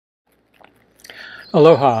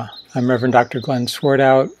Aloha, I'm Reverend Dr. Glen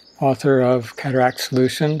Swartwout, author of Cataract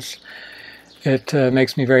Solutions. It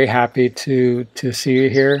makes me very happy to see you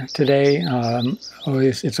here today.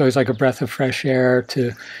 It's always like a breath of fresh air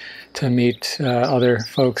to meet other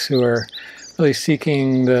folks who are really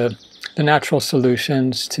seeking the natural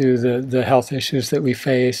solutions to the health issues that we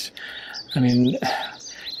face. I mean,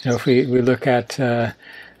 if we look at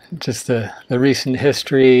just the recent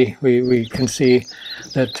history, we can see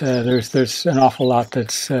that there's an awful lot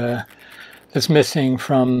that's missing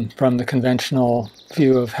from the conventional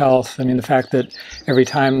view of health. I mean, the fact that every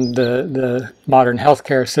time the modern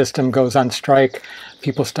healthcare system goes on strike,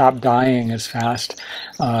 people stop dying as fast.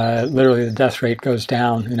 Literally, the death rate goes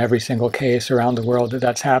down in every single case around the world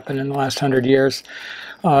that's happened in the last 100 years.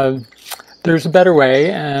 There's a better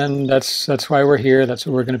way, and that's why we're here. That's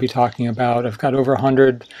what we're going to be talking about. I've got over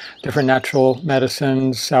 100 different natural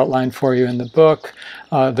medicines outlined for you in the book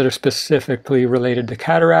that are specifically related to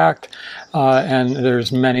cataract, and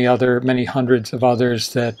there's many hundreds of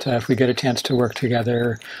others that if we get a chance to work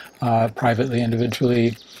together privately,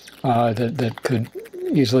 individually, that could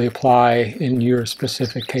easily apply in your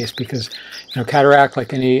specific case, because cataract,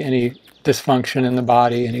 like any dysfunction in the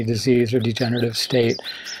body, any disease or degenerative state,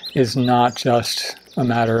 is not just a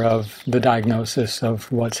matter of the diagnosis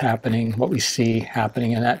of what's happening, what we see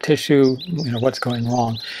happening in that tissue, what's going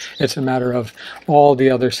wrong. It's a matter of all the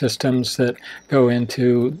other systems that go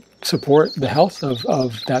into support the health of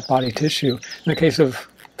that body tissue. In the case of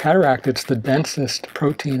cataract, it's the densest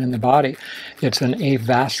protein in the body. It's an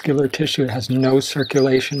avascular tissue. It has no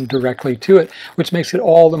circulation directly to it, which makes it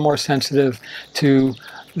all the more sensitive to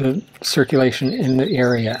the circulation in the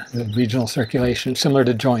area, the regional circulation, similar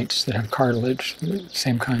to joints that have cartilage,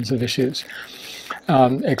 same kinds of issues.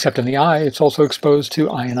 Except in the eye, it's also exposed to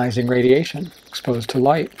ionizing radiation, exposed to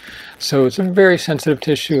light. So it's a very sensitive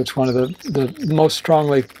tissue. It's one of the most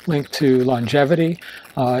strongly linked to longevity.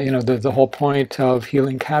 The whole point of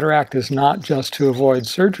healing cataract is not just to avoid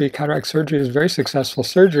surgery. Cataract surgery is very successful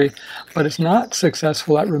surgery, but it's not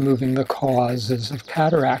successful at removing the causes of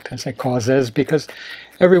cataract. I say causes because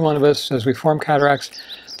every one of us, as we form cataracts,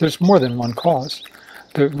 there's more than one cause.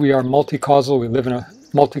 We are multi-causal. We live in a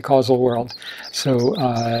multi-causal world. So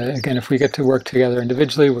again, if we get to work together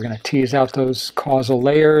individually, we're going to tease out those causal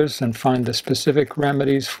layers and find the specific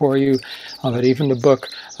remedies for you. But even the book,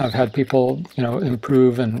 I've had people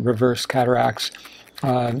improve and reverse cataracts,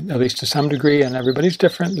 at least to some degree, and everybody's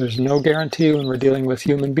different. There's no guarantee when we're dealing with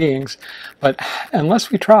human beings, but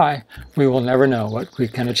unless we try, we will never know what we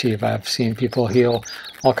can achieve. I've seen people heal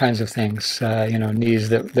all kinds of things, knees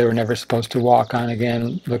that they were never supposed to walk on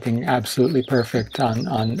again, looking absolutely perfect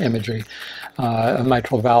on imagery. A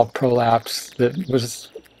mitral valve prolapse that was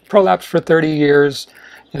prolapsed for 30 years,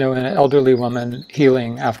 an elderly woman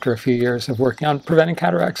healing after a few years of working on preventing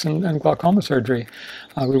cataracts and glaucoma surgery.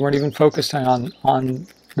 We weren't even focused on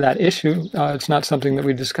that issue. It's not something that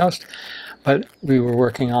we discussed, but we were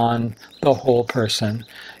working on the whole person.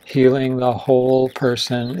 Healing the whole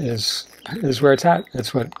person is where it's at.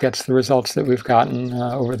 It's what gets the results that we've gotten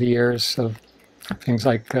over the years of things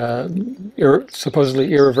like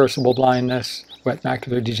supposedly irreversible blindness, wet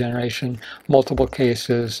macular degeneration, multiple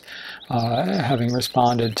cases, having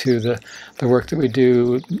responded to the work that we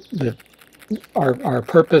do. Our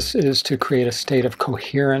purpose is to create a state of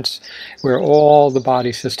coherence where all the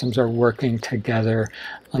body systems are working together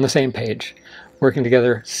on the same page, working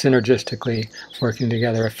together synergistically, working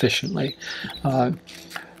together efficiently.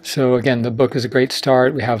 So again, the book is a great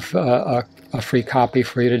start. We have a free copy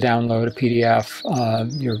for you to download, a PDF.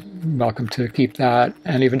 You're welcome to keep that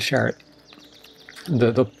and even share it.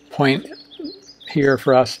 The point here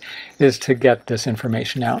for us is to get this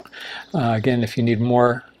information out. Again, if you need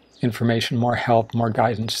more information, more help, more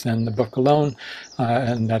guidance than the book alone,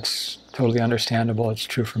 and that's totally understandable. It's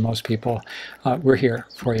true for most people. We're here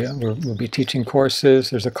for you. We'll be teaching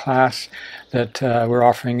courses. There's a class that we're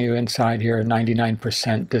offering you inside here, a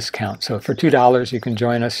 99% discount. So for $2, you can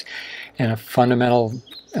join us in a fundamental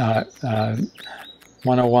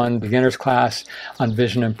 101 beginner's class on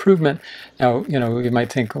vision improvement. Now, you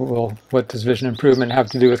might think, well, what does vision improvement have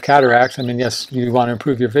to do with cataracts? I mean, yes, you want to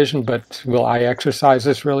improve your vision, but will eye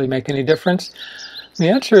exercises really make any difference? The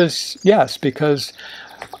answer is yes, because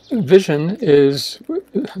vision is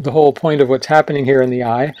the whole point of what's happening here in the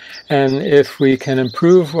eye. And if we can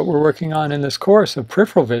improve what we're working on in this course of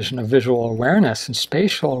peripheral vision, of visual awareness and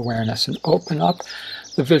spatial awareness, and open up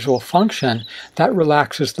the visual function, that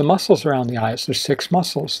relaxes the muscles around the eyes. There's 6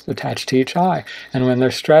 muscles attached to each eye. And when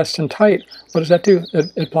they're stressed and tight, what does that do?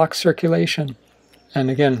 It blocks circulation. And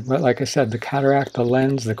again, like I said, the cataract, the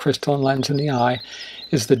lens, the crystalline lens in the eye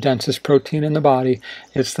is the densest protein in the body.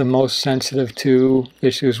 It's the most sensitive to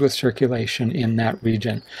issues with circulation in that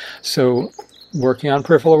region. So working on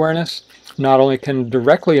peripheral awareness not only can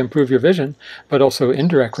directly improve your vision, but also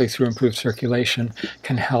indirectly through improved circulation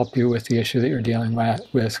can help you with the issue that you're dealing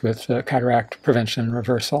with cataract prevention and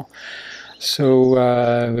reversal.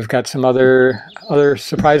 So we've got some other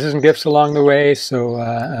surprises and gifts along the way, so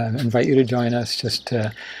I invite you to join us. Just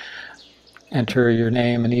enter your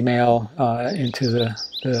name and email into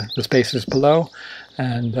the spaces below,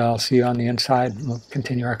 and I'll see you on the inside. We'll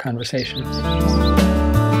continue our conversation.